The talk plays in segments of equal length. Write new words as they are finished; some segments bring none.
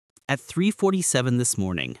At 3:47 this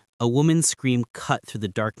morning, a woman's scream cut through the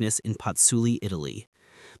darkness in Pozzuoli, Italy.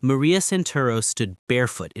 Maria Santoro stood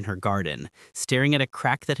barefoot in her garden, staring at a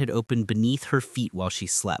crack that had opened beneath her feet while she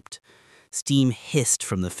slept. Steam hissed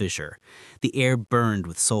from the fissure. The air burned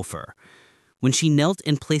with sulfur. When she knelt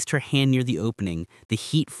and placed her hand near the opening, the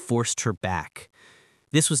heat forced her back.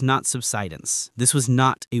 This was not subsidence. This was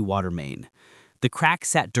not a water main. The crack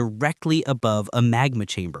sat directly above a magma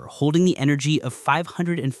chamber, holding the energy of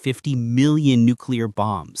 550 million nuclear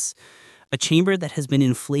bombs. A chamber that has been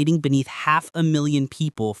inflating beneath 500,000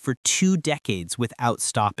 people for 2 decades without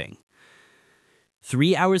stopping.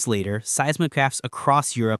 3 hours later, seismographs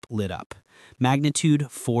across Europe lit up. Magnitude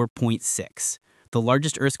 4.6, the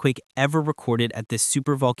largest earthquake ever recorded at this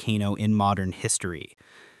supervolcano in modern history.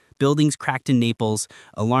 Buildings cracked in Naples,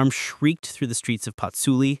 alarms shrieked through the streets of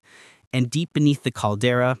Pozzuoli, and deep beneath the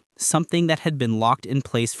caldera, something that had been locked in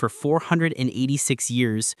place for 486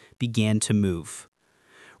 years began to move.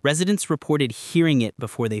 Residents reported hearing it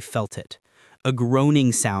before they felt it, a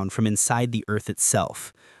groaning sound from inside the earth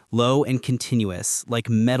itself, low and continuous, like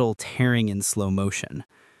metal tearing in slow motion.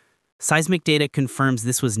 Seismic data confirms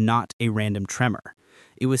this was not a random tremor.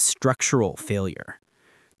 It was structural failure.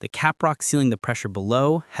 The caprock sealing the pressure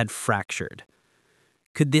below had fractured.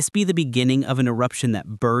 Could this be the beginning of an eruption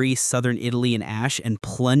that buries southern Italy in ash and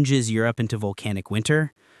plunges Europe into volcanic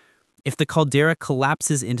winter? If the caldera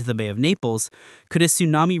collapses into the Bay of Naples, could a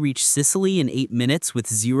tsunami reach Sicily in 8 minutes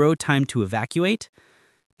with zero time to evacuate?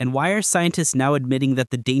 And why are scientists now admitting that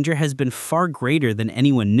the danger has been far greater than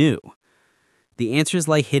anyone knew? The answers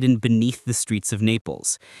lie hidden beneath the streets of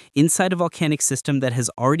Naples, inside a volcanic system that has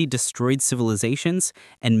already destroyed civilizations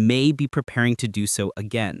and may be preparing to do so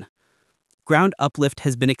again. Ground uplift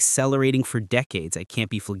has been accelerating for decades at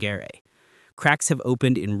Campi Flegrei. Cracks have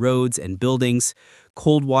opened in roads and buildings,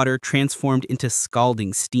 cold water transformed into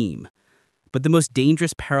scalding steam. But the most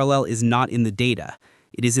dangerous parallel is not in the data,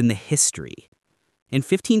 it is in the history. In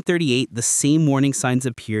 1538, the same warning signs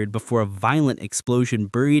appeared before a violent explosion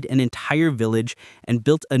buried an entire village and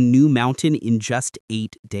built a new mountain in just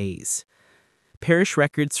 8 days. Parish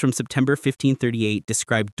records from September 1538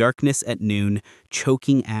 describe darkness at noon,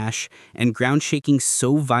 choking ash, and ground shaking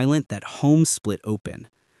so violent that homes split open.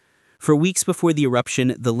 For weeks before the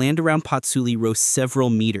eruption, the land around Pozzuoli rose several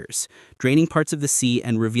meters, draining parts of the sea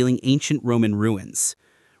and revealing ancient Roman ruins.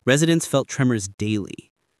 Residents felt tremors daily.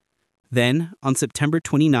 Then, on September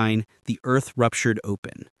 29, the earth ruptured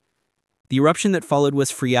open. The eruption that followed was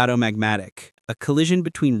phreatomagmatic, a collision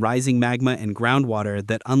between rising magma and groundwater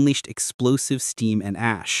that unleashed explosive steam and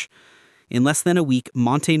ash. In less than a week,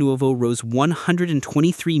 Monte Nuovo rose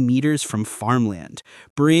 123 meters from farmland,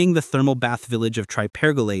 burying the thermal bath village of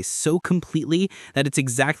Tripergole so completely that its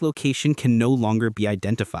exact location can no longer be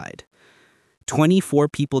identified. 24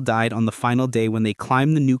 people died on the final day when they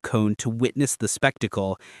climbed the new cone to witness the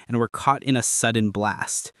spectacle and were caught in a sudden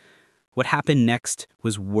blast. What happened next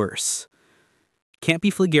was worse.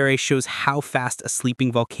 Campi Flegrei shows how fast a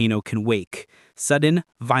sleeping volcano can wake, sudden,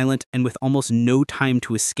 violent, and with almost no time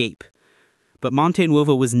to escape. But Monte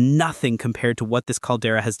Nuovo was nothing compared to what this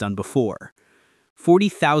caldera has done before.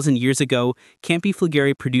 40,000 years ago, Campi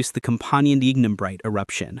Flegrei produced the Campanian Ignimbrite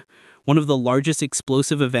eruption, one of the largest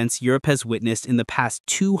explosive events Europe has witnessed in the past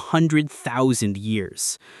 200,000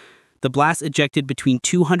 years. The blast ejected between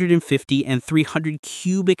 250 and 300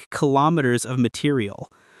 cubic kilometers of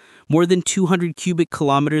material, more than 200 cubic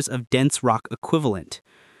kilometers of dense rock equivalent.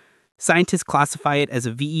 Scientists classify it as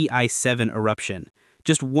a VEI 7 eruption,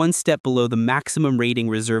 just one step below the maximum rating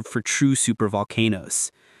reserved for true supervolcanoes.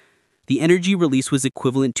 The energy release was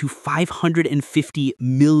equivalent to 550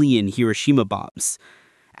 million Hiroshima bombs.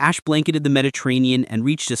 Ash blanketed the Mediterranean and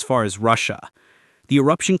reached as far as Russia. The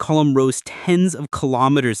eruption column rose tens of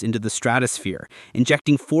kilometers into the stratosphere,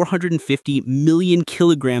 injecting 450 million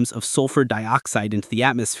kilograms of sulfur dioxide into the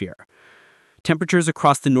atmosphere. Temperatures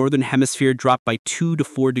across the northern hemisphere dropped by 2 to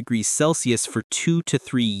 4 degrees Celsius for 2 to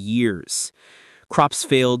 3 years. Crops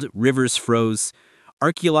failed, rivers froze.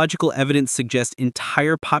 Archaeological evidence suggests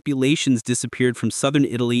entire populations disappeared from southern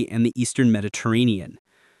Italy and the eastern Mediterranean.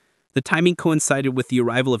 The timing coincided with the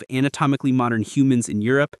arrival of anatomically modern humans in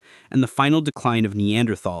Europe and the final decline of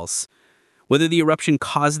Neanderthals. Whether the eruption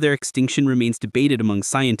caused their extinction remains debated among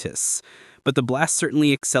scientists, but the blast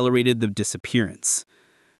certainly accelerated the disappearance.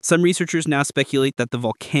 Some researchers now speculate that the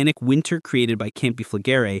volcanic winter created by Campi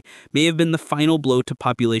Flegrei may have been the final blow to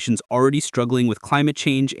populations already struggling with climate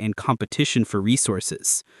change and competition for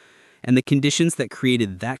resources. And the conditions that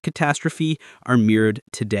created that catastrophe are mirrored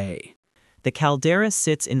today. The caldera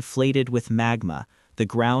sits inflated with magma. The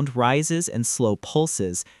ground rises and slow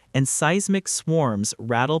pulses, and seismic swarms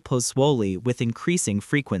rattle Pozzuoli with increasing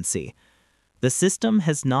frequency. The system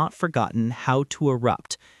has not forgotten how to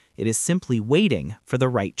erupt. It is simply waiting for the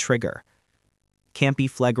right trigger. Campi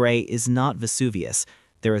Flegrei is not Vesuvius.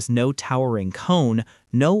 There is no towering cone,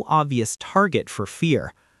 no obvious target for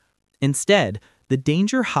fear. Instead, the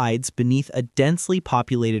danger hides beneath a densely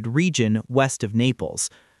populated region west of Naples.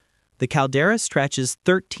 The caldera stretches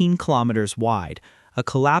 13 kilometers wide, a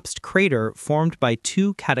collapsed crater formed by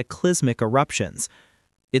two cataclysmic eruptions.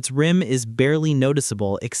 Its rim is barely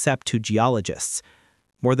noticeable except to geologists.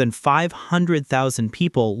 More than 500,000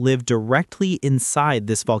 people live directly inside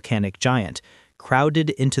this volcanic giant, crowded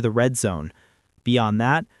into the red zone. Beyond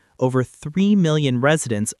that, over 3 million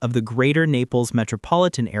residents of the greater Naples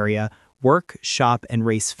metropolitan area work, shop, and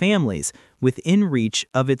raise families within reach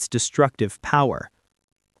of its destructive power.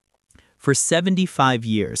 For 75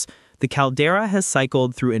 years, the caldera has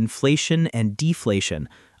cycled through inflation and deflation,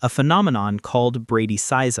 a phenomenon called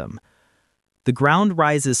bradyseism. The ground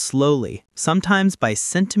rises slowly, sometimes by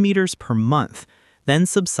centimeters per month, then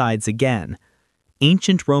subsides again.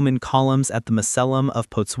 Ancient Roman columns at the Macellum of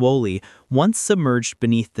Pozzuoli, once submerged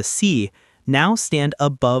beneath the sea, now stand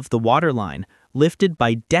above the waterline, lifted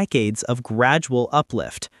by decades of gradual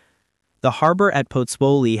uplift. The harbor at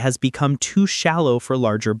Pozzuoli has become too shallow for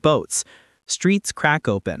larger boats. Streets crack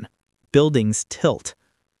open. Buildings tilt.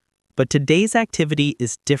 But today's activity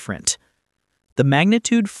is different. The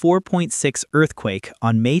magnitude 4.6 earthquake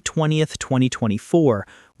on May 20th, 2024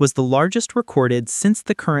 was the largest recorded since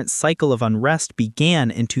the current cycle of unrest began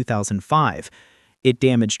in 2005. It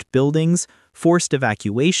damaged buildings, forced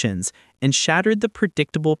evacuations, and shattered the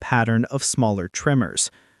predictable pattern of smaller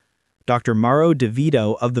tremors. Dr. Mauro De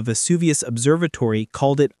Vito of the Vesuvius Observatory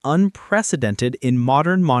called it unprecedented in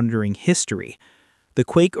modern monitoring history. The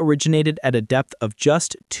quake originated at a depth of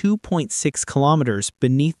just 2.6 kilometers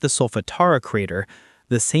beneath the Solfatara crater,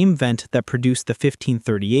 the same vent that produced the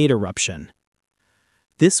 1538 eruption.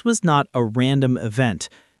 This was not a random event,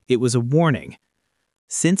 it was a warning.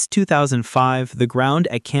 Since 2005, the ground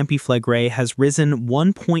at Campi Flegrei has risen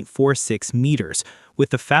 1.46 meters, with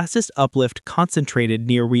the fastest uplift concentrated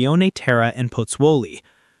near Rione Terra and Pozzuoli.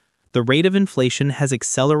 The rate of inflation has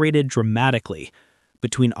accelerated dramatically.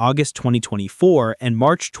 Between August 2024 and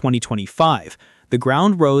March 2025, the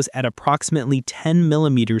ground rose at approximately 10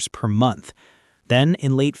 millimeters per month. Then,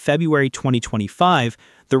 in late February 2025,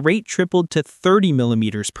 the rate tripled to 30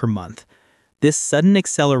 millimeters per month. This sudden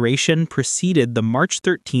acceleration preceded the March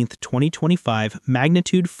 13, 2025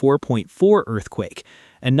 magnitude 4.4 earthquake,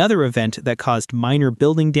 another event that caused minor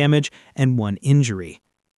building damage and one injury.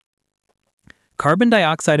 Carbon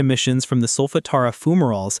dioxide emissions from the Solfatara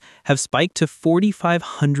fumaroles have spiked to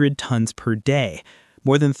 4,500 tons per day,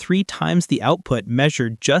 more than 3 times the output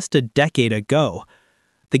measured just a decade ago.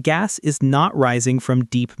 The gas is not rising from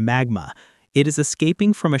deep magma. It is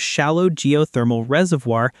escaping from a shallow geothermal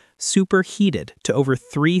reservoir superheated to over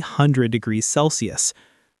 300 degrees Celsius.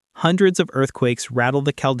 Hundreds of earthquakes rattle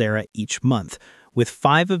the caldera each month, with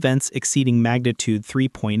 5 events exceeding magnitude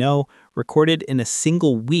 3.0 recorded in a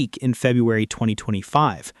single week in February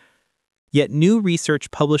 2025. Yet new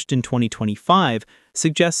research published in 2025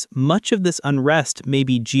 suggests much of this unrest may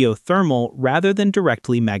be geothermal rather than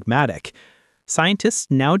directly magmatic. Scientists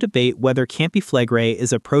now debate whether Campi Flegrei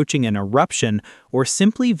is approaching an eruption or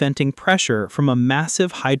simply venting pressure from a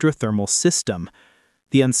massive hydrothermal system.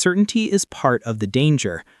 The uncertainty is part of the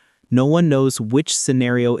danger. No one knows which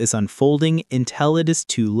scenario is unfolding until it is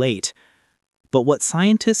too late. But what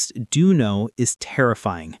scientists do know is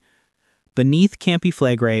terrifying. Beneath Campi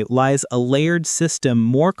Flegrei lies a layered system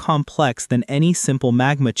more complex than any simple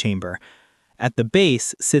magma chamber. At the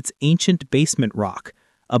base sits ancient basement rock.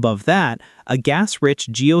 Above that, a gas-rich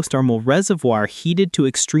geothermal reservoir heated to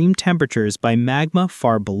extreme temperatures by magma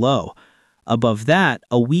far below. Above that,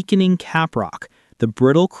 a weakening caprock, the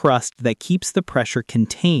brittle crust that keeps the pressure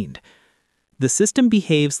contained. The system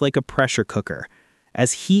behaves like a pressure cooker.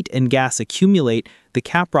 As heat and gas accumulate, the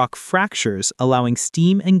caprock fractures, allowing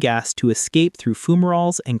steam and gas to escape through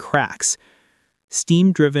fumaroles and cracks.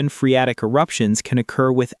 Steam-driven phreatic eruptions can occur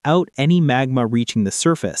without any magma reaching the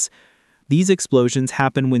surface. These explosions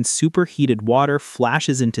happen when superheated water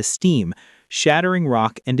flashes into steam, shattering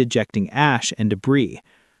rock and ejecting ash and debris.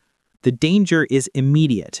 The danger is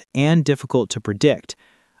immediate and difficult to predict.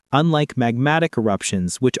 Unlike magmatic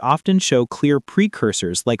eruptions, which often show clear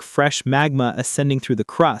precursors like fresh magma ascending through the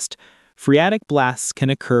crust, phreatic blasts can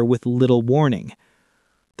occur with little warning.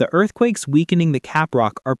 The earthquakes weakening the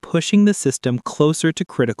caprock are pushing the system closer to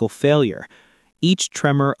critical failure. Each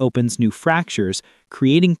tremor opens new fractures,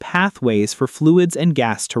 creating pathways for fluids and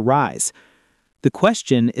gas to rise. The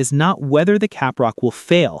question is not whether the caprock will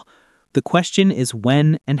fail. The question is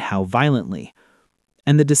when and how violently.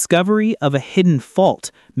 And the discovery of a hidden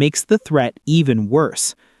fault makes the threat even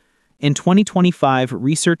worse. In 2025,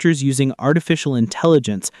 researchers using artificial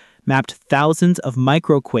intelligence mapped thousands of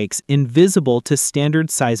microquakes invisible to standard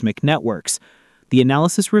seismic networks. The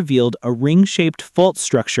analysis revealed a ring-shaped fault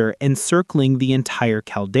structure encircling the entire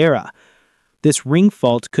caldera. This ring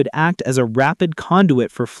fault could act as a rapid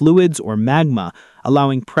conduit for fluids or magma,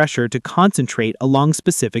 allowing pressure to concentrate along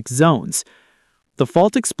specific zones. The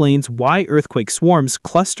fault explains why earthquake swarms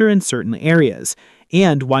cluster in certain areas,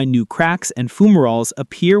 and why new cracks and fumaroles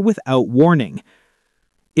appear without warning.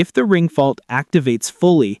 If the ring fault activates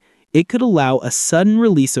fully, it could allow a sudden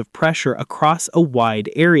release of pressure across a wide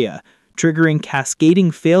area, triggering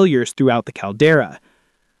cascading failures throughout the caldera.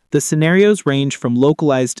 The scenarios range from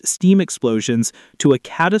localized steam explosions to a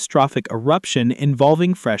catastrophic eruption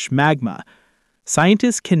involving fresh magma.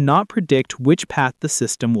 Scientists cannot predict which path the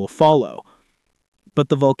system will follow. But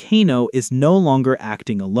the volcano is no longer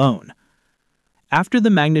acting alone. After the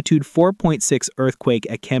magnitude 4.6 earthquake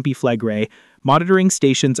at Campi Flegrei, monitoring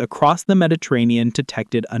stations across the Mediterranean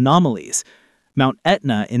detected anomalies. Mount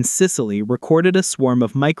Etna in Sicily recorded a swarm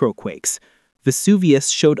of microquakes. Vesuvius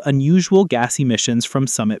showed unusual gas emissions from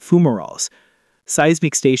summit fumaroles.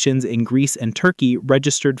 Seismic stations in Greece and Turkey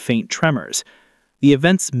registered faint tremors. The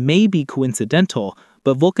events may be coincidental,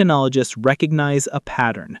 but volcanologists recognize a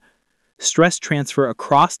pattern. Stress transfer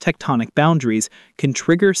across tectonic boundaries can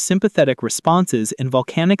trigger sympathetic responses in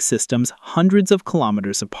volcanic systems hundreds of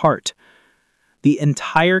kilometers apart. The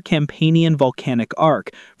entire Campanian volcanic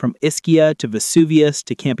arc, from Ischia to Vesuvius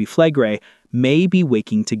to Campi Flegrei, may be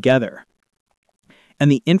waking together.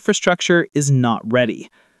 And the infrastructure is not ready.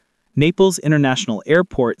 Naples International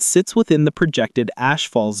Airport sits within the projected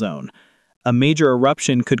ashfall zone. A major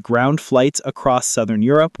eruption could ground flights across southern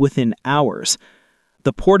Europe within hours.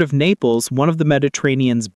 The port of Naples, one of the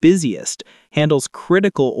Mediterranean's busiest, handles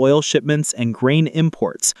critical oil shipments and grain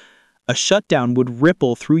imports. A shutdown would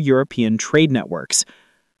ripple through European trade networks.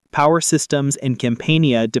 Power systems in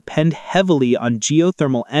Campania depend heavily on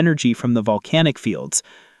geothermal energy from the volcanic fields.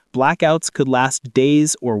 Blackouts could last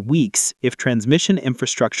days or weeks if transmission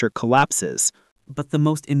infrastructure collapses. But the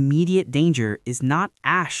most immediate danger is not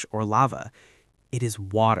ash or lava. It is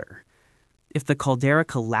water. If the caldera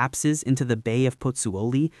collapses into the Bay of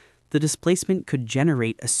Pozzuoli, the displacement could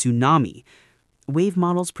generate a tsunami. Wave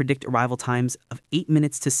models predict arrival times of 8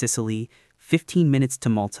 minutes to Sicily, 15 minutes to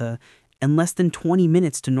Malta, and less than 20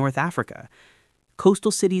 minutes to North Africa.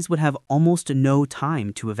 Coastal cities would have almost no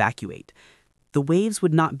time to evacuate. The waves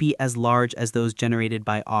would not be as large as those generated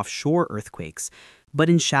by offshore earthquakes, but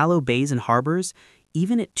in shallow bays and harbors,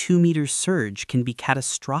 even at 2 meters surge can be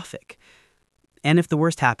catastrophic. And if the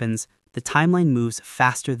worst happens, the timeline moves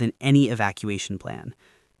faster than any evacuation plan.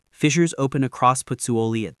 Fissures open across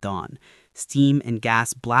Pozzuoli at dawn. Steam and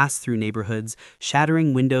gas blast through neighborhoods,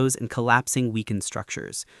 shattering windows and collapsing weakened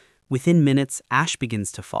structures. Within minutes, ash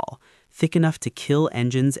begins to fall, thick enough to kill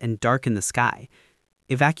engines and darken the sky.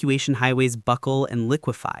 Evacuation highways buckle and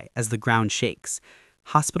liquefy as the ground shakes.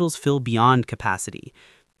 Hospitals fill beyond capacity.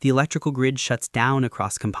 The electrical grid shuts down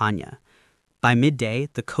across Campania. By midday,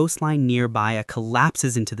 the coastline nearby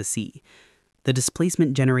collapses into the sea. The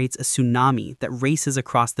displacement generates a tsunami that races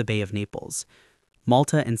across the Bay of Naples.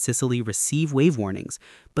 Malta and Sicily receive wave warnings,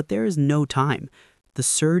 but there is no time. The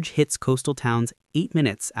surge hits coastal towns 8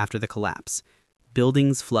 minutes after the collapse.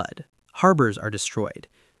 Buildings flood. Harbors are destroyed.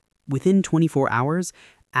 Within 24 hours,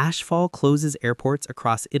 ashfall closes airports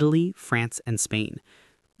across Italy, France, and Spain.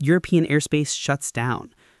 European airspace shuts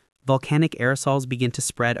down. Volcanic aerosols begin to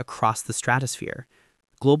spread across the stratosphere.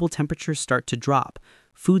 Global temperatures start to drop.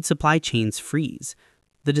 Food supply chains freeze.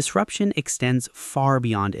 The disruption extends far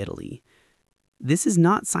beyond Italy. This is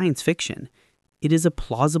not science fiction. It is a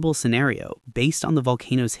plausible scenario based on the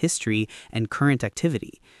volcano's history and current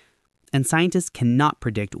activity. And scientists cannot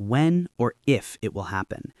predict when or if it will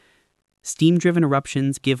happen. Steam-driven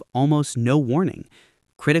eruptions give almost no warning.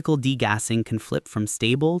 Critical degassing can flip from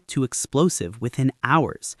stable to explosive within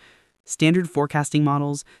hours. Standard forecasting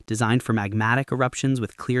models, designed for magmatic eruptions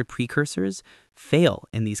with cleared precursors, fail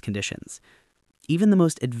in these conditions. Even the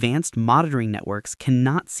most advanced monitoring networks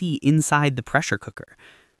cannot see inside the pressure cooker.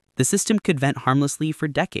 The system could vent harmlessly for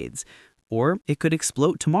decades, or it could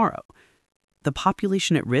explode tomorrow. The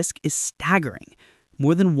population at risk is staggering.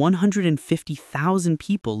 More than 150,000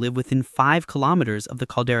 people live within 5 kilometers of the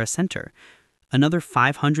caldera center. Another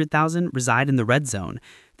 500,000 reside in the red zone,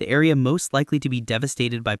 the area most likely to be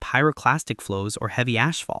devastated by pyroclastic flows or heavy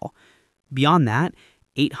ashfall. Beyond that,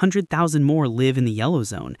 800,000 more live in the yellow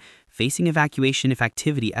zone, facing evacuation if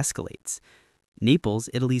activity escalates. Naples,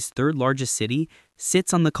 Italy's third largest city,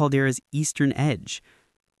 sits on the caldera's eastern edge.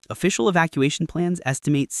 Official evacuation plans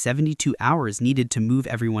estimate 72 hours needed to move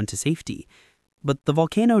everyone to safety. But the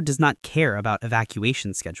volcano does not care about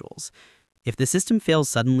evacuation schedules. If the system fails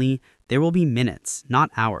suddenly, there will be minutes, not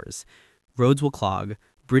hours. Roads will clog,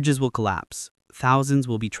 bridges will collapse, thousands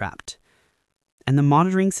will be trapped. And the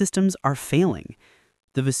monitoring systems are failing.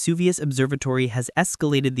 The Vesuvius Observatory has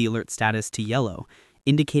escalated the alert status to yellow,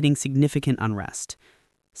 indicating significant unrest.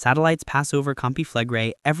 Satellites pass over Campi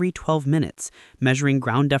Flegrei every 12 minutes, measuring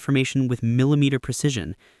ground deformation with millimeter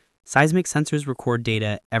precision. Seismic sensors record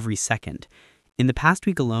data every second. In the past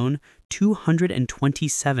week alone,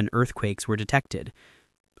 227 earthquakes were detected.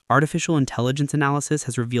 Artificial intelligence analysis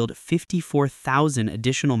has revealed 54,000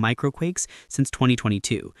 additional microquakes since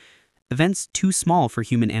 2022. Events too small for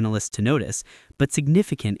human analysts to notice, but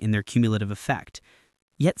significant in their cumulative effect.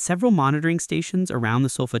 Yet several monitoring stations around the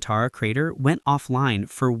Solfatara crater went offline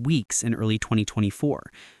for weeks in early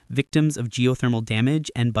 2024, victims of geothermal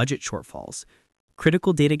damage and budget shortfalls.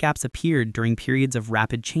 Critical data gaps appeared during periods of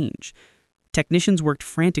rapid change. Technicians worked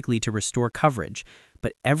frantically to restore coverage,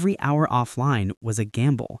 but every hour offline was a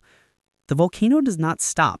gamble. The volcano does not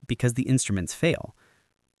stop because the instruments fail.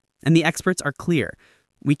 And the experts are clear.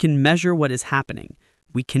 We can measure what is happening.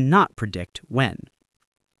 We cannot predict when.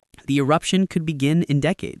 The eruption could begin in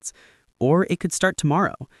decades, or it could start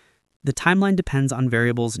tomorrow. The timeline depends on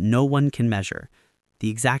variables no one can measure. The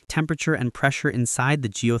exact temperature and pressure inside the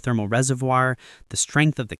geothermal reservoir, the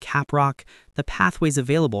strength of the caprock, the pathways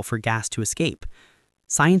available for gas to escape.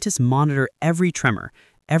 Scientists monitor every tremor,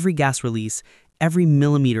 every gas release, every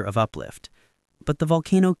millimeter of uplift. But the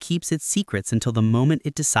volcano keeps its secrets until the moment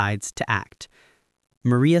it decides to act.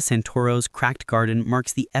 Maria Santoro's cracked garden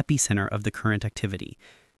marks the epicenter of the current activity.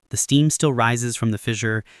 The steam still rises from the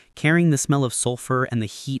fissure, carrying the smell of sulfur and the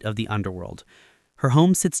heat of the underworld. Her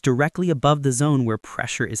home sits directly above the zone where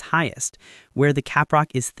pressure is highest, where the caprock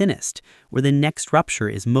is thinnest, where the next rupture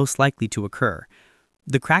is most likely to occur.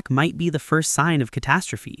 The crack might be the first sign of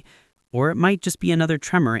catastrophe, or it might just be another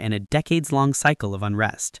tremor in a decades-long cycle of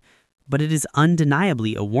unrest. But it is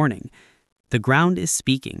undeniably a warning. The ground is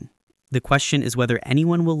speaking. The question is whether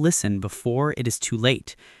anyone will listen before it is too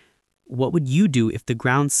late. What would you do if the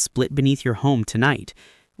ground split beneath your home tonight?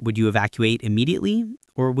 Would you evacuate immediately,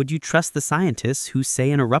 or would you trust the scientists who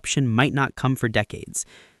say an eruption might not come for decades?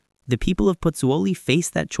 The people of Pozzuoli face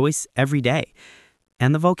that choice every day,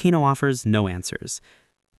 and the volcano offers no answers.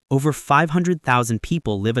 Over 500,000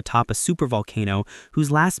 people live atop a supervolcano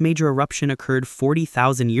whose last major eruption occurred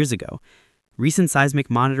 40,000 years ago. Recent seismic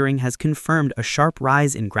monitoring has confirmed a sharp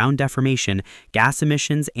rise in ground deformation, gas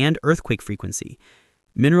emissions, and earthquake frequency.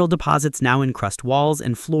 Mineral deposits now encrust walls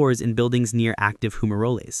and floors in buildings near active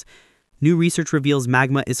fumaroles. New research reveals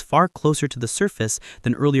magma is far closer to the surface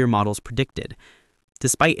than earlier models predicted.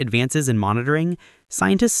 Despite advances in monitoring,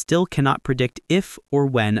 scientists still cannot predict if or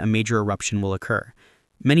when a major eruption will occur.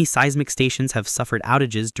 Many seismic stations have suffered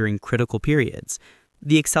outages during critical periods.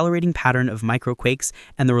 The accelerating pattern of microquakes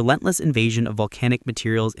and the relentless invasion of volcanic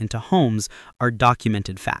materials into homes are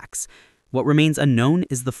documented facts. What remains unknown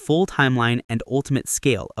is the full timeline and ultimate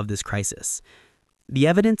scale of this crisis. The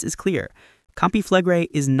evidence is clear. Campi Flegrei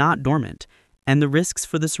is not dormant, and the risks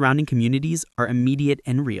for the surrounding communities are immediate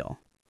and real.